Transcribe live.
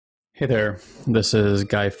Hey there, this is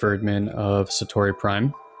Guy Ferdman of Satori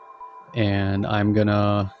Prime, and I'm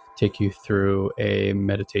gonna take you through a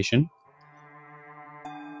meditation.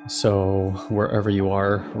 So, wherever you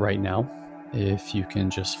are right now, if you can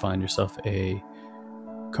just find yourself a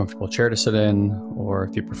comfortable chair to sit in, or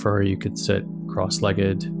if you prefer, you could sit cross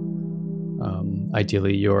legged.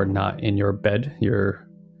 Ideally, you're not in your bed. Your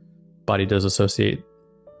body does associate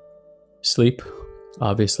sleep,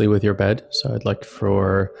 obviously, with your bed. So, I'd like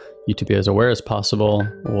for you to be as aware as possible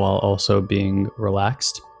while also being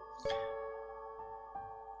relaxed.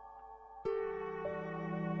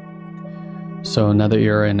 So now that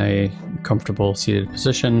you're in a comfortable seated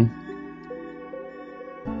position,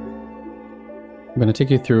 I'm going to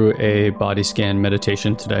take you through a body scan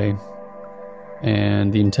meditation today.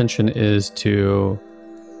 And the intention is to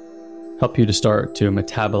help you to start to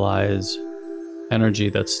metabolize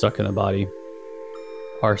energy that's stuck in the body.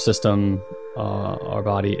 Our system, our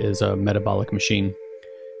body is a metabolic machine.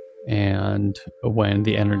 And when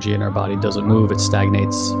the energy in our body doesn't move, it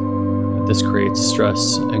stagnates. This creates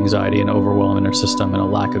stress, anxiety, and overwhelm in our system, and a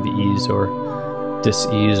lack of ease or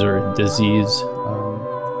dis-ease or disease,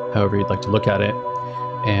 however you'd like to look at it.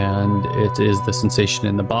 And it is the sensation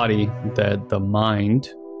in the body that the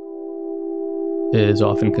mind is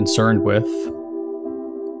often concerned with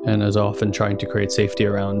and is often trying to create safety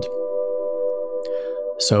around.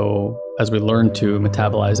 So as we learn to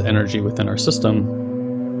metabolize energy within our system,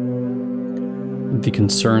 the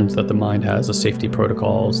concerns that the mind has, the safety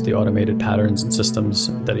protocols, the automated patterns and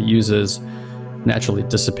systems that it uses naturally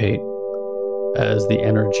dissipate as the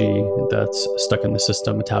energy that's stuck in the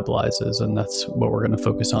system metabolizes. And that's what we're going to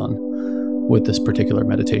focus on with this particular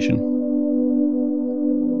meditation.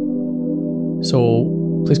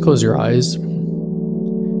 So please close your eyes.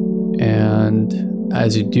 And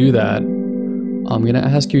as you do that, I'm going to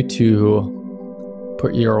ask you to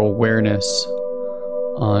put your awareness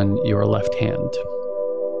on your left hand.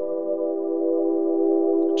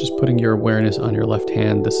 Just putting your awareness on your left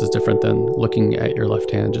hand. This is different than looking at your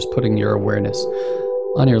left hand. Just putting your awareness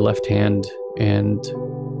on your left hand. And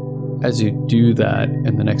as you do that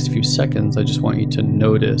in the next few seconds, I just want you to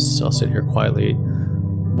notice, I'll sit here quietly,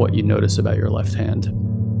 what you notice about your left hand.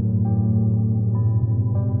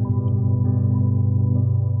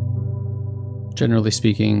 Generally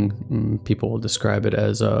speaking, people will describe it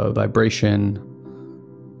as a vibration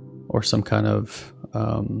or some kind of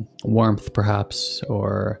warmth, perhaps,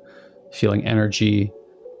 or feeling energy.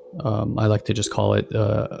 I like to just call it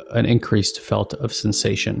an increased felt of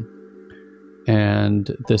sensation. And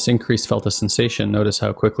this increased felt of sensation, notice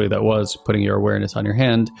how quickly that was, putting your awareness on your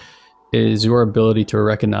hand, is your ability to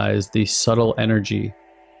recognize the subtle energy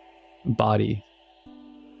body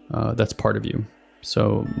that's part of you.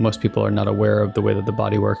 So most people are not aware of the way that the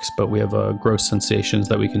body works, but we have gross sensations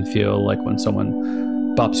that we can feel, like when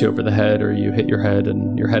someone bops you over the head or you hit your head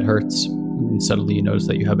and your head hurts and suddenly you notice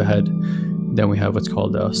that you have a head. Then we have what's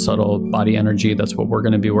called a subtle body energy. That's what we're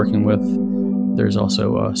going to be working with. There's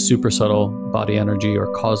also a super subtle body energy or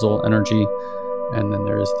causal energy. And then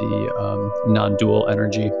there's the non-dual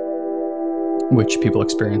energy, which people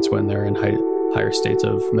experience when they're in higher states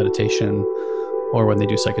of meditation or when they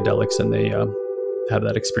do psychedelics and they have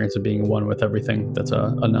that experience of being one with everything. That's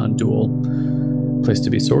a non-dual place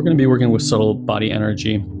to be. So we're going to be working with subtle body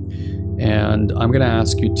energy, and I'm going to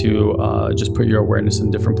ask you to just put your awareness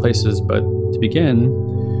in different places. But to begin,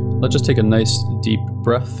 let's just take a nice deep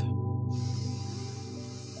breath.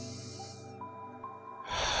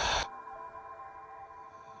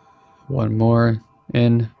 One more,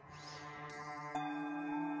 in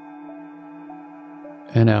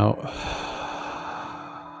and out.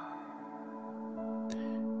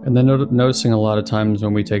 And then noticing a lot of times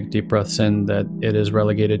when we take deep breaths in that it is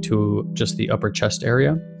relegated to just the upper chest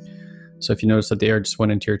area. So if you notice that the air just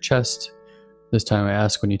went into your chest, this time I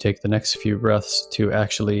ask when you take the next few breaths to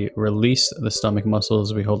actually release the stomach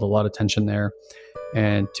muscles. We hold a lot of tension there,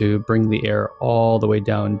 and to bring the air all the way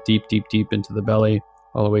down, deep, deep, deep into the belly,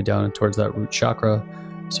 all the way down towards that root chakra.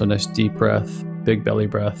 So nice deep breath, big belly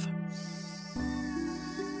breath.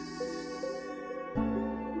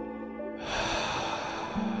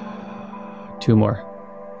 Two more.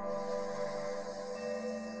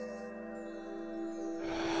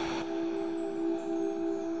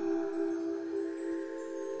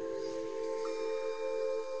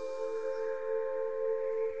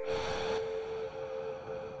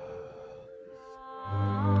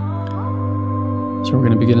 So we're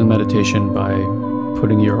going to begin the meditation by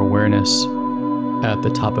putting your awareness at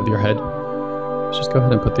the top of your head. Just go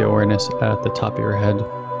ahead and put the awareness at the top of your head.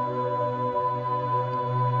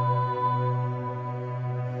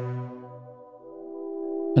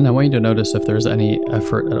 And I want you to notice if there's any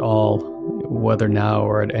effort at all, whether now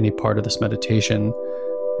or at any part of this meditation,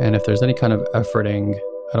 and if there's any kind of efforting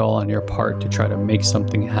at all on your part to try to make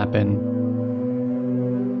something happen,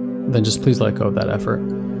 then just please let go of that effort.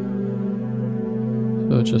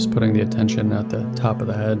 So just putting the attention at the top of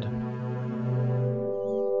the head,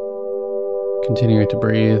 continuing to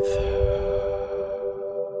breathe.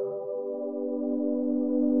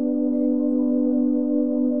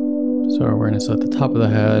 So our awareness at the top of the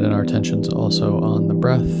head and our attention's also on the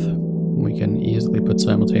breath. We can easily put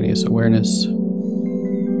simultaneous awareness.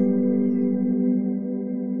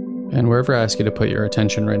 And wherever I ask you to put your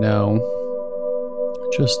attention right now,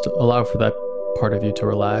 just allow for that part of you to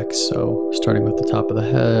relax. So starting with the top of the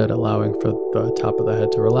head, allowing for the top of the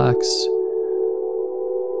head to relax.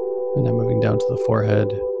 And then moving down to the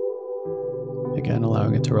forehead. Again,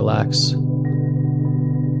 allowing it to relax.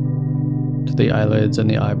 To the eyelids and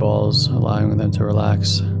the eyeballs, allowing them to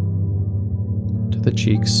relax. To the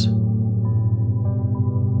cheeks.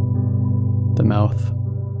 The mouth.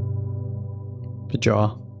 The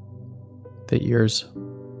jaw. The ears.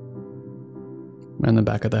 And the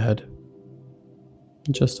back of the head.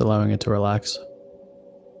 Just allowing it to relax.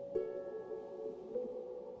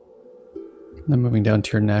 And then moving down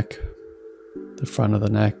to your neck, the front of the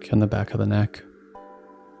neck and the back of the neck.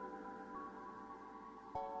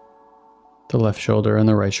 The left shoulder and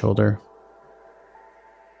the right shoulder.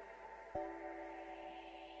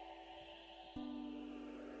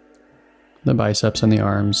 The biceps and the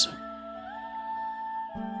arms.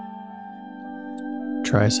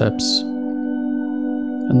 Triceps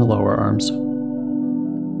and the lower arms.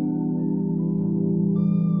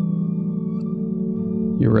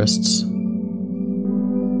 Your wrists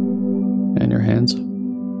and your hands.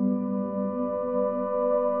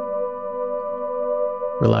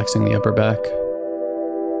 Relaxing the upper back,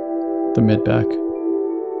 the mid back,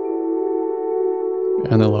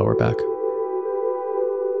 and the lower back.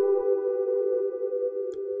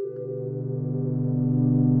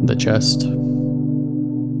 The chest,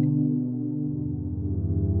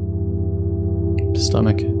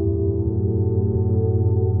 stomach,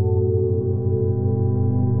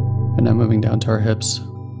 and now moving down to our hips,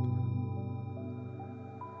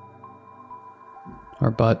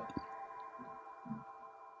 our butt,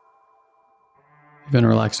 even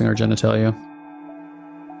relaxing our genitalia,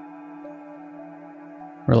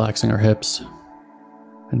 relaxing our hips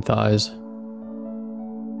and thighs,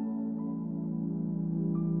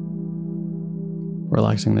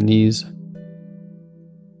 relaxing the knees,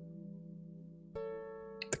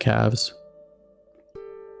 the calves,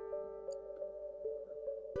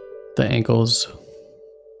 the ankles,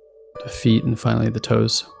 the feet, and finally the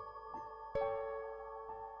toes.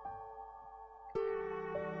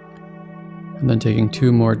 And then taking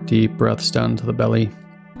 2 more deep breaths down to the belly.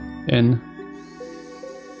 In.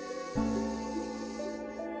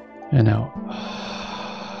 And out.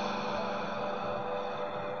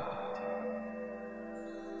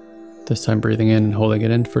 This time breathing in and holding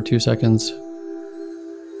it in for 2 seconds.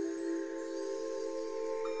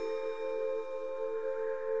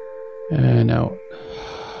 And out.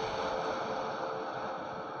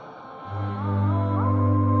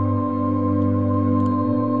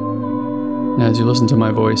 And as you listen to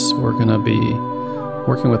my voice, we're going to be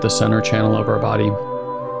working with the center channel of our body.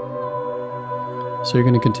 So you're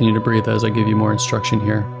going to continue to breathe as I give you more instruction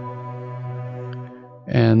here.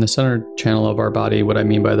 And the center channel of our body, what I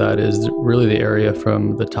mean by that is really the area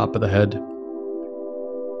from the top of the head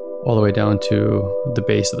all the way down to the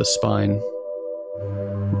base of the spine,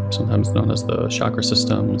 sometimes known as the chakra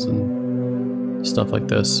systems and stuff like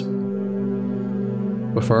this.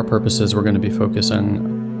 But for our purposes, we're going to be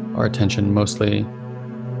focusing our attention mostly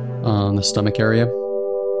on the stomach area,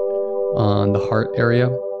 on the heart area,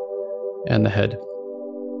 and the head.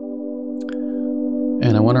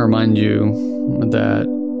 And I want to remind you that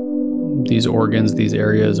these organs, these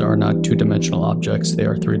areas are not 2-dimensional objects. They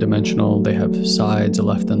are 3-dimensional. They have sides, a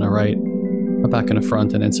left and a right, a back and a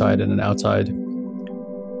front, an inside and an outside.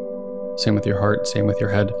 Same with your heart, same with your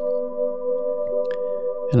head.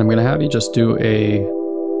 And I'm going to have you just do a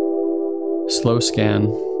slow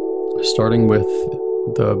scan, starting with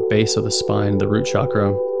the base of the spine, the root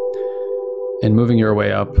chakra, and moving your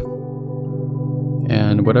way up.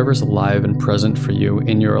 And whatever's alive and present for you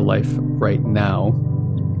in your life right now,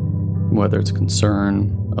 whether it's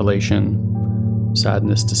concern, elation,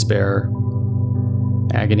 sadness, despair,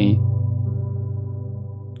 agony,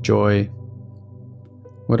 joy,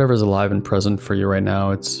 whatever's alive and present for you right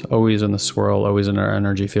now, it's always in the swirl, always in our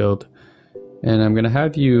energy field. And I'm going to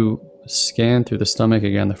have you scan through the stomach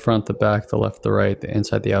again, the front, the back, the left, the right, the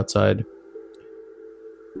inside, the outside.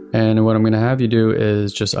 And what I'm going to have you do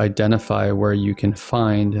is just identify where you can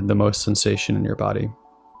find the most sensation in your body.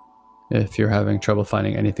 If you're having trouble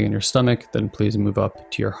finding anything in your stomach, then please move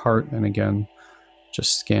up to your heart. And again,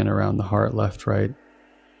 just scan around the heart, left, right,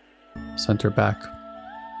 center, back,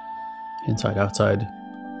 inside, outside.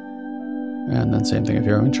 And then same thing if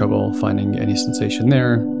you're having trouble finding any sensation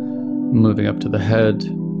there, moving up to the head.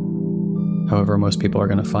 However, most people are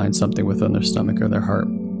going to find something within their stomach or their heart.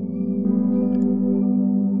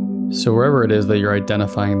 So wherever it is that you're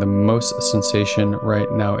identifying the most sensation right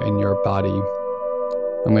now in your body,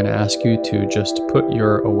 I'm going to ask you to just put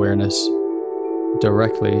your awareness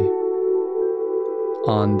directly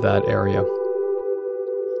on that area.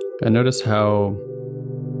 And notice how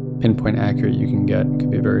pinpoint accurate you can get. It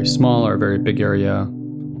could be a very small or a very big area,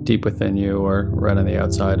 deep within you or right on the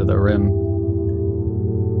outside of the rim.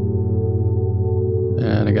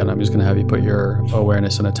 And again, I'm just going to have you put your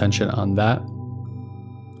awareness and attention on that.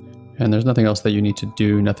 And there's nothing else that you need to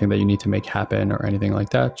do, nothing that you need to make happen or anything like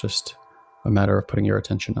that. Just a matter of putting your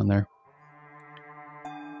attention on there.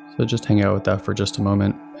 So just hang out with that for just a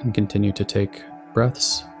moment and continue to take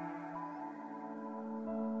breaths.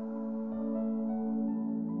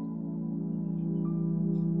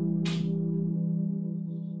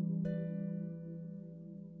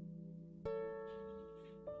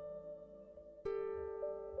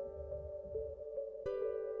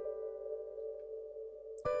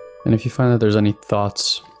 And if you find that there's any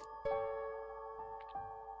thoughts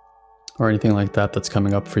or anything like that that's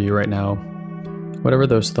coming up for you right now, whatever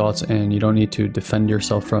those thoughts, and you don't need to defend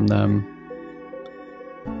yourself from them,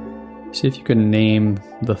 see if you can name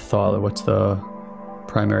the thought. What's the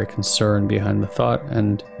primary concern behind the thought?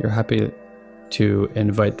 And you're happy to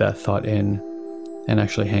invite that thought in and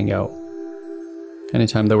actually hang out.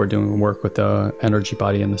 Anytime that we're doing work with the energy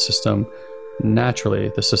body in the system, naturally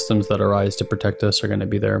the systems that arise to protect us are going to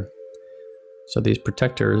be there. So these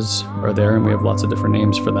protectors are there, and we have lots of different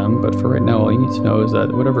names for them, but for right now all you need to know is that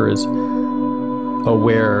whatever is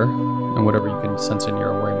aware and whatever you can sense in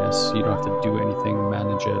your awareness, you don't have to do anything,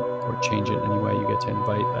 manage it or change it in any way. You get to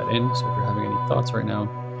invite that in. So if you're having any thoughts right now,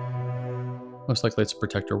 most likely it's a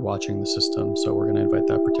protector watching the system. So we're going to invite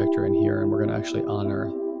that protector in here, and we're going to actually honor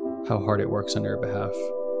how hard it works on your behalf.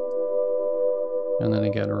 And then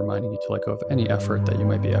again, reminding you to let go of any effort that you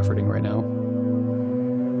might be efforting right now.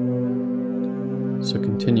 So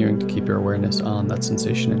continuing to keep your awareness on that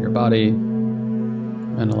sensation in your body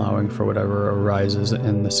and allowing for whatever arises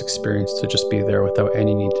in this experience to just be there without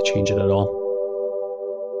any need to change it at all.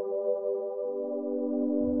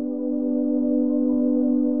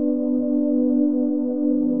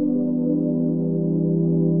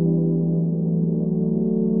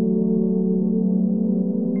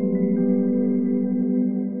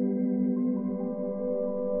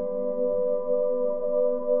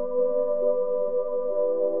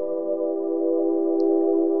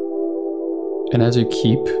 And as you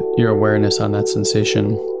keep your awareness on that sensation,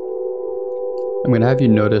 I'm going to have you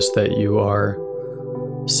notice that you are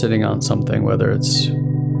sitting on something, whether it's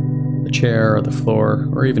a chair or the floor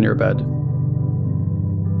or even your bed.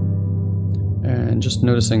 And just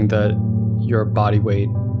noticing that your body weight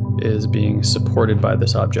is being supported by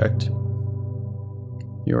this object.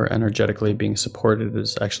 You're energetically being supported,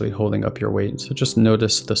 is actually holding up your weight. So just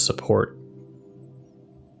notice the support,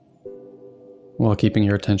 while keeping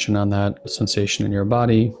your attention on that sensation in your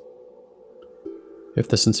body. If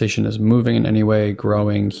the sensation is moving in any way,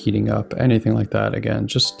 growing, heating up, anything like that, again,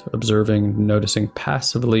 just observing, noticing,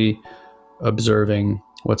 passively observing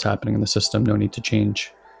what's happening in the system. No need to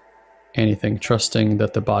change anything. Trusting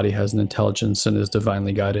that the body has an intelligence and is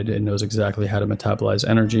divinely guided. It knows exactly how to metabolize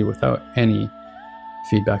energy without any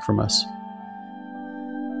feedback from us.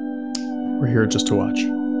 We're here just to watch,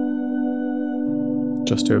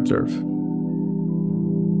 just to observe.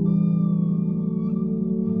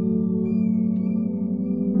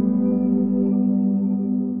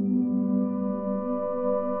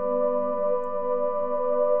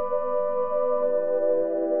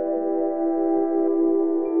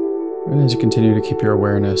 And as you continue to keep your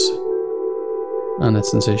awareness on that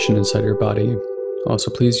sensation inside your body,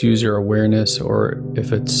 also please use your awareness, or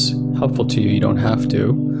if it's helpful to you, you don't have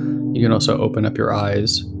to. You can also open up your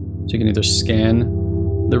eyes. So you can either scan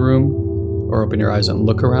the room or open your eyes and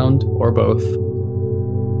look around, or both.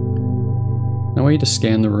 I want you to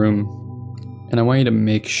scan the room, and I want you to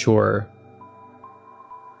make sure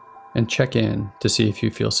and check in to see if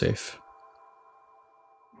you feel safe.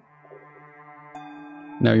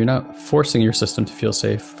 Now, you're not forcing your system to feel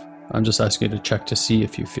safe. I'm just asking you to check to see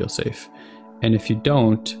if you feel safe. And if you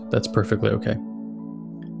don't, that's perfectly okay.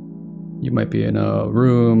 You might be in a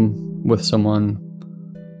room with someone,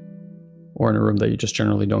 or in a room that you just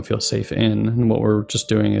generally don't feel safe in. And what we're just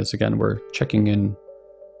doing is, again, we're checking in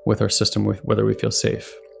with our system with whether we feel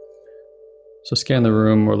safe. So scan the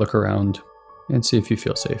room or look around and see if you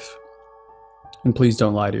feel safe. And please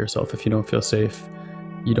don't lie to yourself. If you don't feel safe,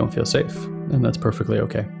 you don't feel safe, and that's perfectly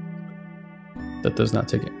okay. That does not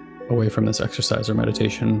take it away from this exercise or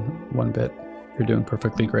meditation one bit. You're doing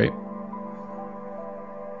perfectly great.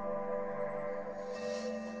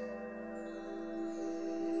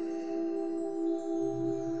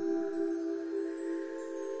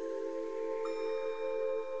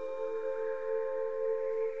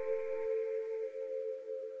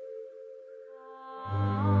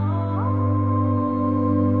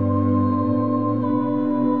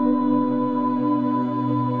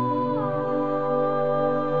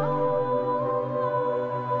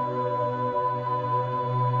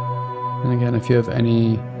 And again, if you have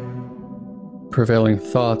any prevailing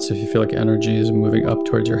thoughts, if you feel like energy is moving up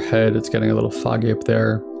towards your head, it's getting a little foggy up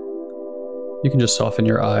there, you can just soften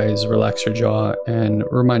your eyes, relax your jaw, and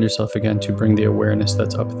remind yourself again to bring the awareness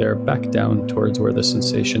that's up there back down towards where the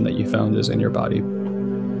sensation that you found is in your body.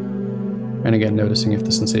 And again, noticing if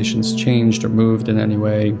the sensation's changed or moved in any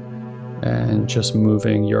way, and just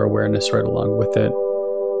moving your awareness right along with it.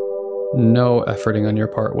 No efforting on your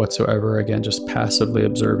part whatsoever. Again, just passively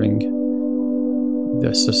observing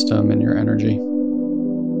the system and your energy.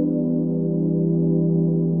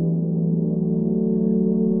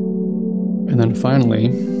 And then finally,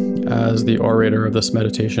 as the orator of this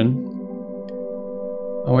meditation,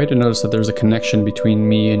 I want you to notice that there's a connection between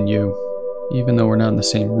me and you. Even though we're not in the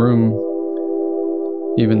same room,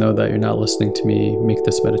 even though that you're not listening to me make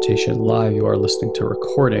this meditation live, you are listening to a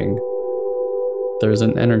recording, there's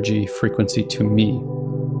an energy frequency to me,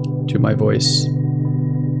 to my voice,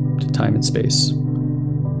 to time and space.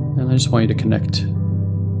 And I just want you to connect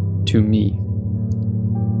to me,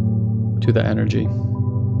 to the energy.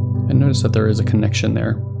 And notice that there is a connection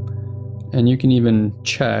there. And you can even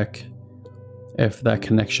check if that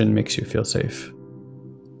connection makes you feel safe.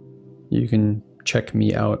 You can check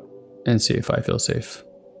me out and see if I feel safe.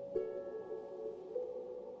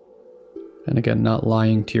 And again, not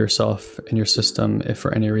lying to yourself and your system if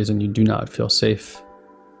for any reason you do not feel safe.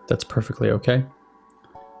 That's perfectly okay.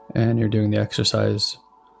 And you're doing the exercise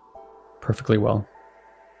perfectly well.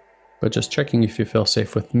 But just checking if you feel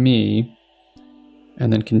safe with me,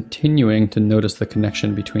 and then continuing to notice the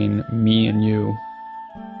connection between me and you,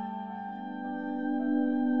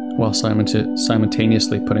 while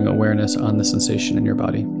simultaneously putting awareness on the sensation in your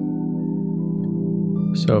body.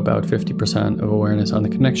 So about 50% of awareness on the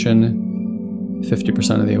connection,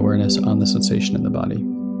 50% of the awareness on the sensation in the body.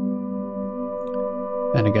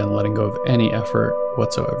 And again, letting go of any effort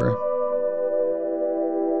whatsoever.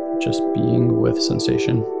 Just being with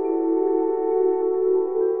sensation.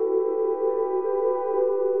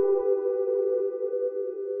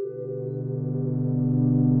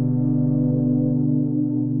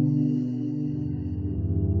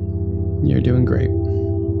 You're doing great.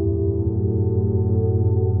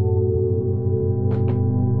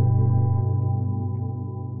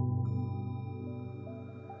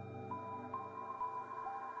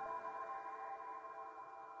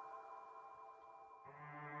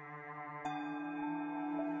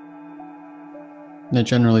 Now,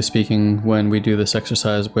 generally speaking, when we do this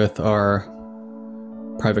exercise with our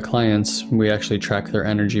private clients, we actually track their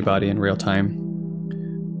energy body in real time.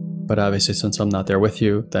 But obviously, since I'm not there with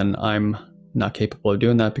you, then I'm not capable of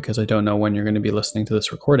doing that because I don't know when you're going to be listening to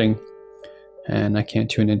this recording, and I can't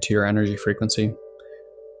tune into your energy frequency.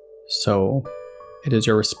 So it is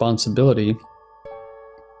your responsibility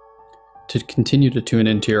to continue to tune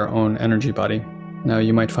into your own energy body. Now,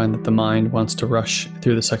 you might find that the mind wants to rush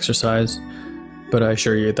through this exercise, but I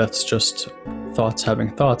assure you that's just thoughts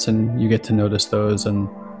having thoughts, and you get to notice those and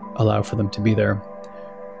allow for them to be there.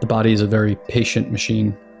 The body is a very patient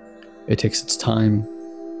machine. It takes its time,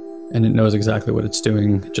 and it knows exactly what it's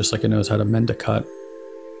doing, just like it knows how to mend a cut.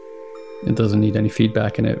 It doesn't need any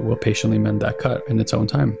feedback, and it will patiently mend that cut in its own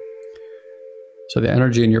time. So the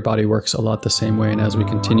energy in your body works a lot the same way, and as we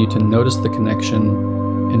continue to notice the connection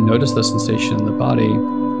and notice the sensation in the body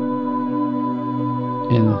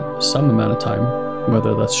in some amount of time,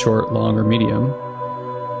 whether that's short, long, or medium,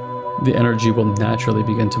 the energy will naturally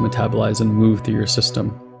begin to metabolize and move through your system.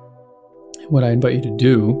 What I invite you to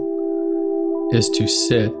do is to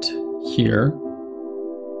sit here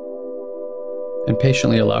and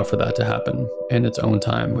patiently allow for that to happen in its own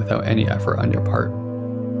time without any effort on your part.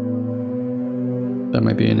 That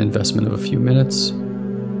might be an investment of a few minutes.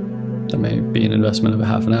 That may be an investment of a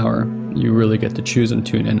half an hour. You really get to choose and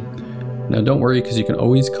tune in. Now, don't worry, because you can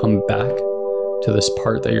always come back to this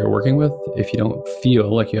part that you're working with if you don't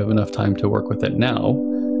feel like you have enough time to work with it now.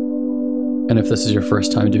 And if this is your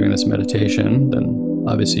first time doing this meditation, then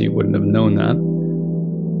obviously you wouldn't have known that.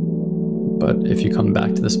 But if you come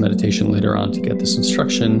back to this meditation later on to get this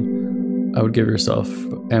instruction, I would give yourself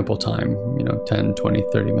ample time, 10, 20,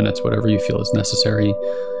 30 minutes, whatever you feel is necessary,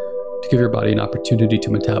 to give your body an opportunity to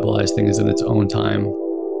metabolize things in its own time.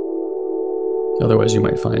 Otherwise, you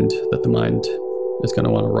might find that the mind is going to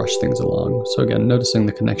want to rush things along. So again, noticing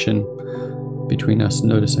the connection between us,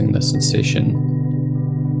 noticing the sensation,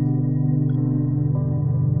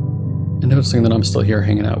 and noticing that I'm still here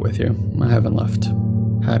hanging out with you. I haven't left.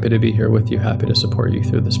 Happy to be here with you, happy to support you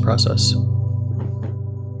through this process.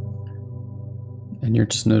 And you're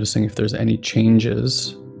just noticing if there's any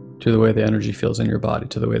changes to the way the energy feels in your body,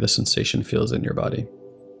 to the way the sensation feels in your body.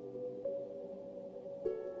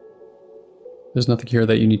 There's nothing here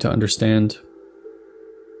that you need to understand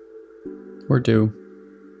or do.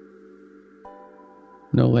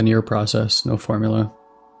 No linear process, no formula.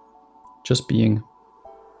 Just being.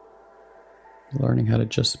 Learning how to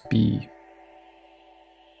just be.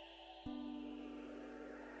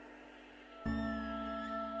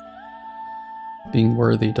 Being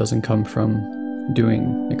worthy doesn't come from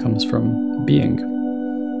doing, it comes from being.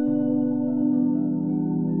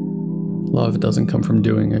 Love doesn't come from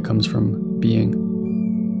doing, it comes from being.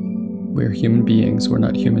 We're human beings, we're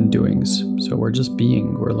not human doings. So we're just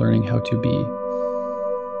being, we're learning how to be.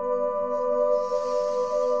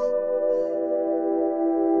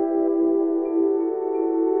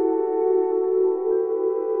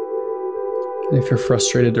 And if you're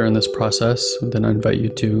frustrated during this process, then I invite you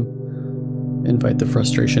to invite the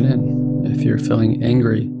frustration in. If you're feeling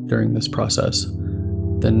angry during this process,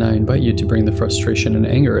 then I invite you to bring the frustration and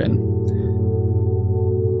anger in.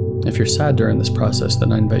 If you're sad during this process,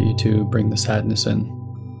 then I invite you to bring the sadness in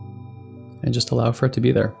and just allow for it to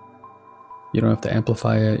be there. You don't have to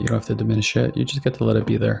amplify it, you don't have to diminish it, you just get to let it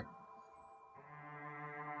be there.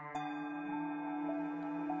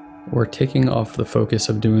 We're taking off the focus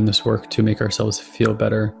of doing this work to make ourselves feel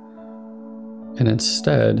better. And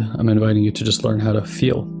instead, I'm inviting you to just learn how to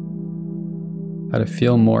feel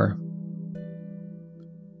more.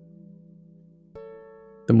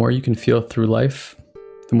 The more you can feel through life,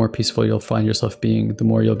 the more peaceful you'll find yourself being, the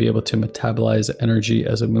more you'll be able to metabolize energy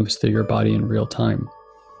as it moves through your body in real time.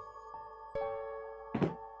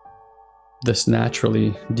 This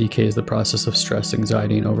naturally decays the process of stress,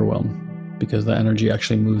 anxiety, and overwhelm, because the energy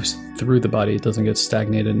actually moves through the body. It doesn't get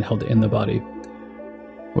stagnated and held in the body,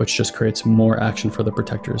 which just creates more action for the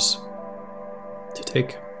protectors to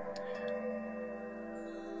take.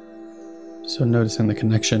 So noticing the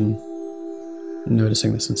connection,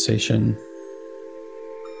 noticing the sensation,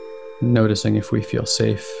 noticing if we feel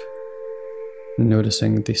safe,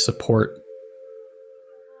 noticing the support,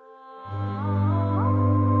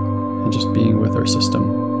 and just being with our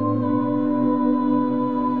system.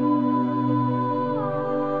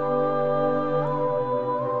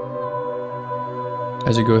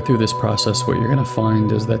 As you go through this process, what you're going to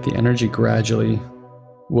find is that the energy gradually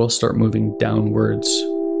will start moving downwards.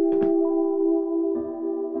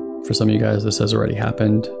 For some of you guys, this has already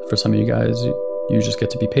happened. For some of you guys, you just get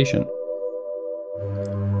to be patient.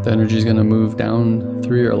 The energy is going to move down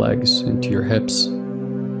through your legs, into your hips,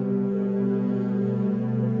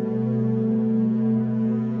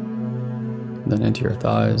 then into your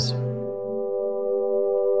thighs,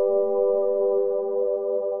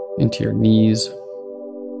 into your knees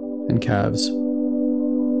and calves,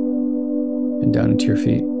 and down into your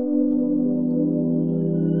feet.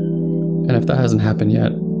 And if that hasn't happened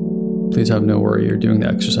yet, please have no worry, you're doing the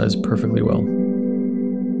exercise perfectly well.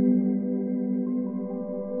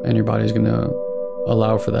 And your body's going to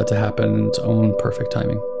allow for that to happen in its own perfect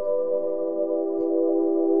timing.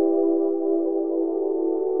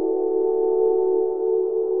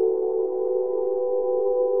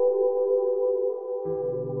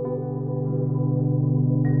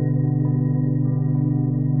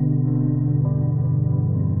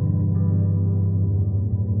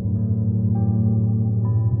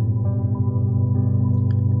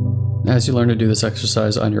 As you learn to do this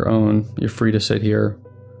exercise on your own, you're free to sit here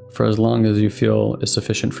for as long as you feel is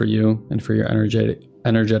sufficient for you and for your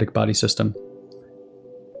energetic body system.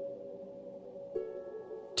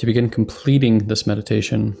 To begin completing this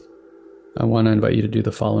meditation, I want to invite you to do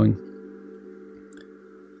the following.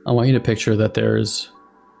 I want you to picture that there's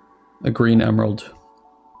a green emerald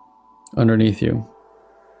underneath you.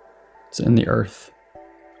 It's in the earth.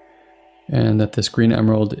 And that this green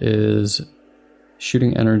emerald is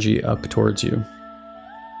shooting energy up towards you,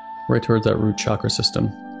 right towards that root chakra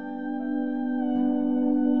system.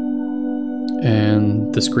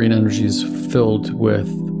 And this green energy is filled with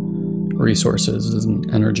resources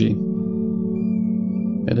and energy.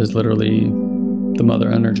 It is literally the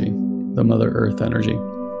mother energy, the mother earth energy.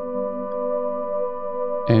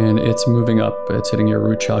 And it's moving up, it's hitting your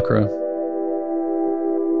root chakra,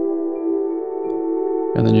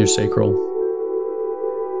 and then your sacral,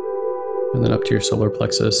 and then up to your solar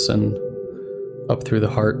plexus, and up through the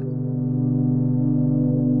heart,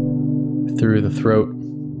 through the throat,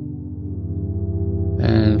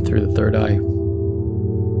 and through the third eye.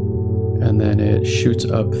 And then it shoots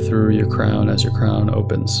up through your crown as your crown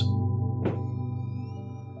opens.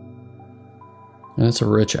 And it's a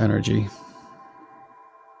rich energy.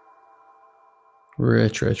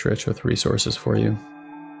 Rich, rich, rich with resources for you.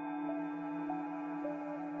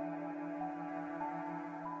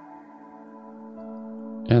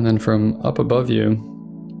 And then from up above you,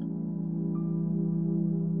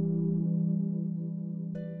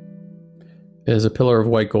 is a pillar of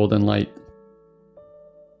white golden light.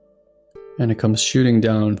 And it comes shooting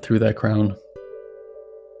down through that crown,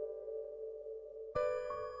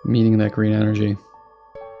 meeting that green energy,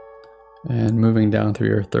 and moving down through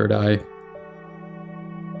your third eye,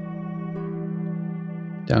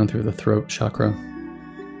 down through the throat chakra,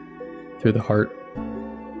 through the heart,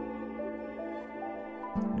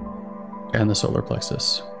 and the solar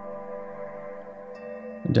plexus,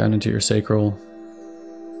 and down into your sacral,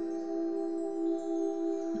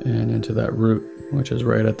 and into that root, which is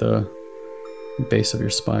right at the base of your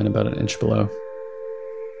spine, about an inch below.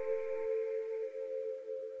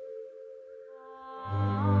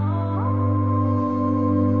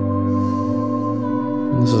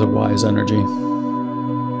 And this is a wise energy.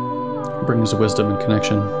 It brings wisdom and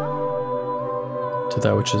connection to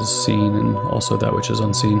that which is seen and also that which is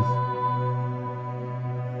unseen.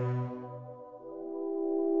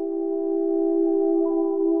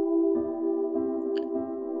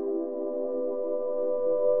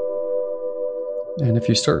 And if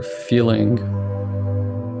you start feeling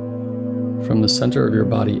from the center of your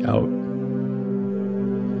body out,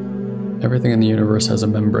 everything in the universe has a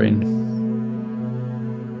membrane.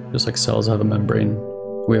 Just like cells have a membrane,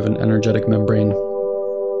 we have an energetic membrane.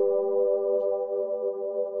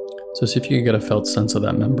 So see if you can get a felt sense of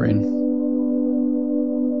that membrane.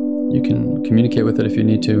 You can communicate with it if you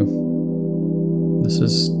need to. This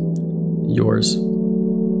is yours.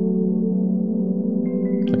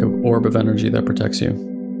 Like an orb of energy that protects you.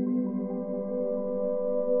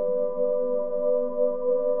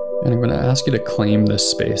 And I'm going to ask you to claim this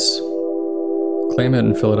space. Claim it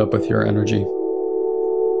and fill it up with your energy.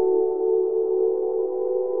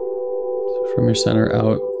 So from your center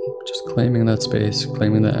out, just claiming that space,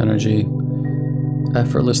 claiming that energy,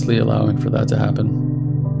 effortlessly allowing for that to happen.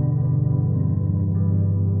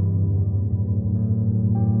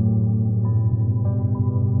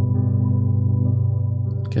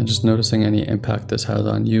 Again, just noticing any impact this has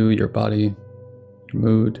on you, your body, your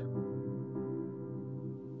mood,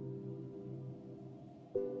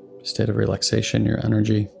 state of relaxation, your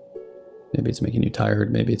energy. Maybe it's making you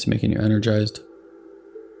tired, maybe it's making you energized.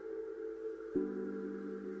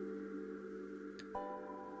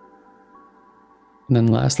 And then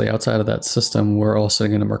lastly, outside of that system, we're all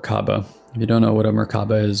sitting in a Merkaba. If you don't know what a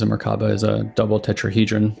Merkaba is a double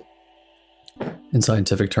tetrahedron in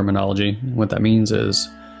scientific terminology. What that means is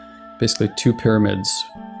basically two pyramids,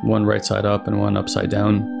 one right side up and one upside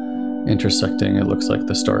down, intersecting. It looks like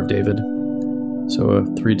the Star of David. So a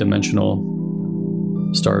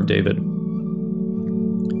three-dimensional Star of David.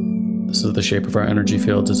 This is the shape of our energy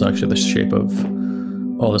fields. It's actually the shape of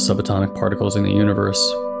all the subatomic particles in the universe.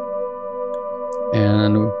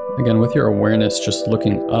 And again, with your awareness just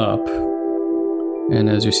looking up, and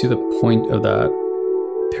as you see the point of that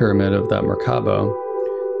pyramid, of that Merkaba,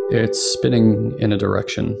 it's spinning in a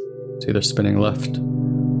direction. It's either spinning left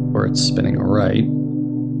or it's spinning right.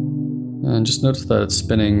 And just notice that it's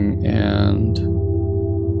spinning and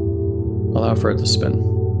allow for it to spin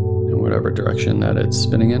in whatever direction that it's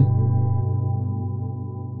spinning in.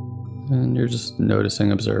 And you're just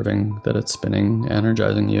noticing, observing that it's spinning,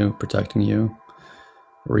 energizing you, protecting you,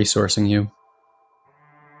 resourcing you.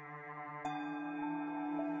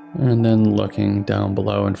 And then looking down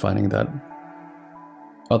below and finding that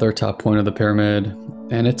other top point of the pyramid,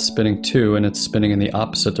 and it's spinning too, and it's spinning in the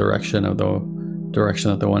opposite direction of the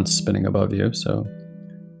direction that the one's spinning above you. So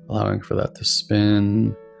allowing for that to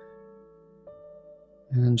spin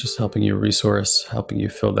and just helping you resource, helping you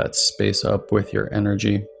fill that space up with your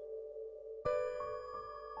energy.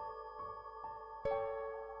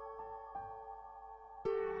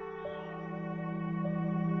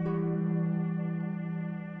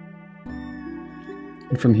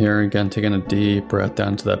 And from here, again, taking a deep breath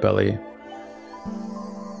down to that belly.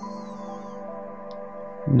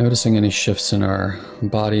 Noticing any shifts in our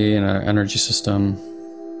body and our energy system.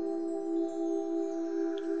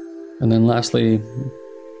 And then lastly,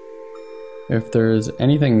 if there's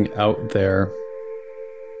anything out there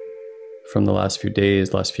from the last few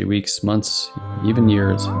days, last few weeks, months, even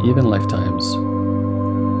years, even lifetimes,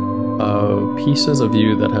 of pieces of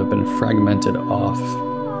you that have been fragmented off.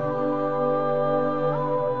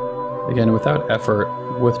 Again, without effort,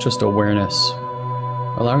 with just awareness,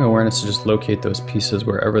 allowing awareness to just locate those pieces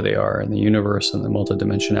wherever they are in the universe and the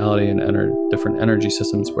multidimensionality and different energy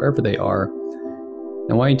systems, wherever they are.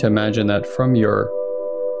 I want you to imagine that from your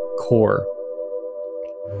core,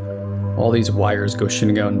 all these wires go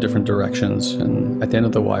shooting out in different directions, and at the end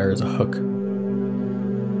of the wire is a hook.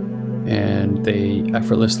 And they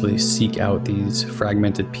effortlessly seek out these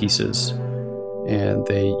fragmented pieces, and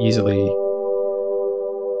they easily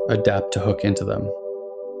adapt to hook into them.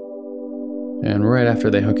 And right after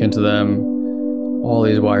they hook into them, all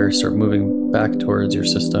these wires start moving back towards your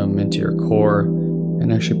system, into your core,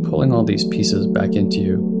 and actually pulling all these pieces back into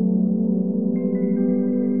you,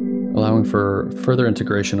 allowing for further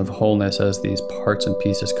integration of wholeness as these parts and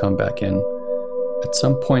pieces come back in. At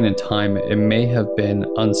some point in time, it may have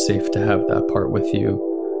been unsafe to have that part with you,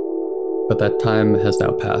 but that time has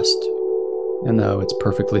now passed, and now it's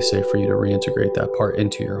perfectly safe for you to reintegrate that part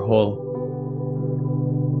into your whole.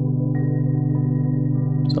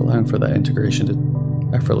 So allowing for that integration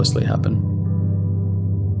to effortlessly happen.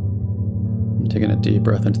 I'm taking a deep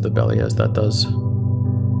breath into the belly as that does.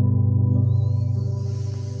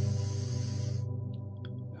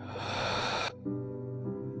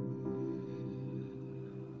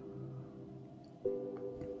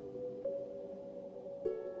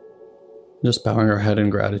 Just bowing our head in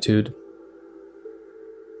gratitude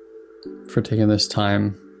for taking this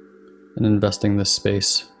time and investing this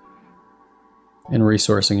space in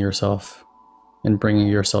resourcing yourself and bringing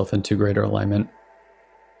yourself into greater alignment,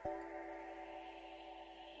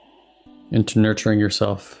 into nurturing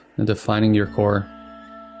yourself, into finding your core,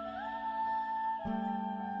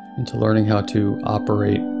 into learning how to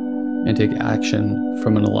operate and take action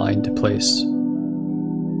from an aligned place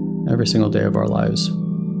every single day of our lives,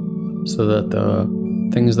 so that the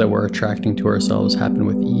things that we're attracting to ourselves happen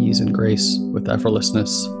with ease and grace, with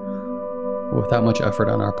effortlessness, without much effort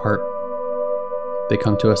on our part. They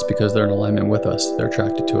come to us because they're in alignment with us. They're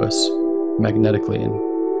attracted to us magnetically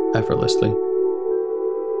and effortlessly.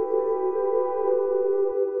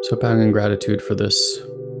 So bowing in gratitude for this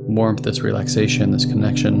warmth, this relaxation, this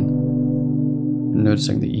connection, and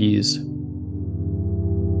noticing the ease.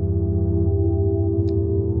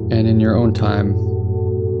 And in your own time,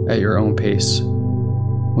 at your own pace,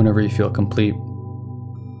 whenever you feel complete,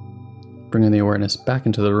 bringing the awareness back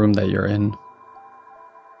into the room that you're in,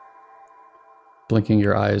 blinking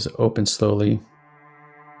your eyes open slowly,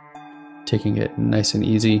 taking it nice and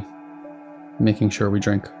easy, making sure we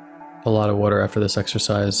drink a lot of water after this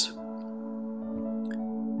exercise,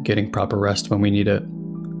 getting proper rest when we need it,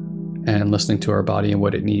 and listening to our body and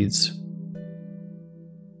what it needs.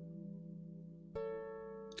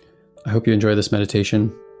 I hope you enjoy this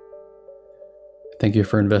meditation. Thank you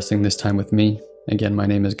for investing this time with me. Again, my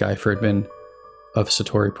name is Guy Ferdman of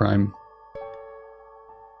Satori Prime.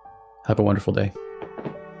 Have a wonderful day.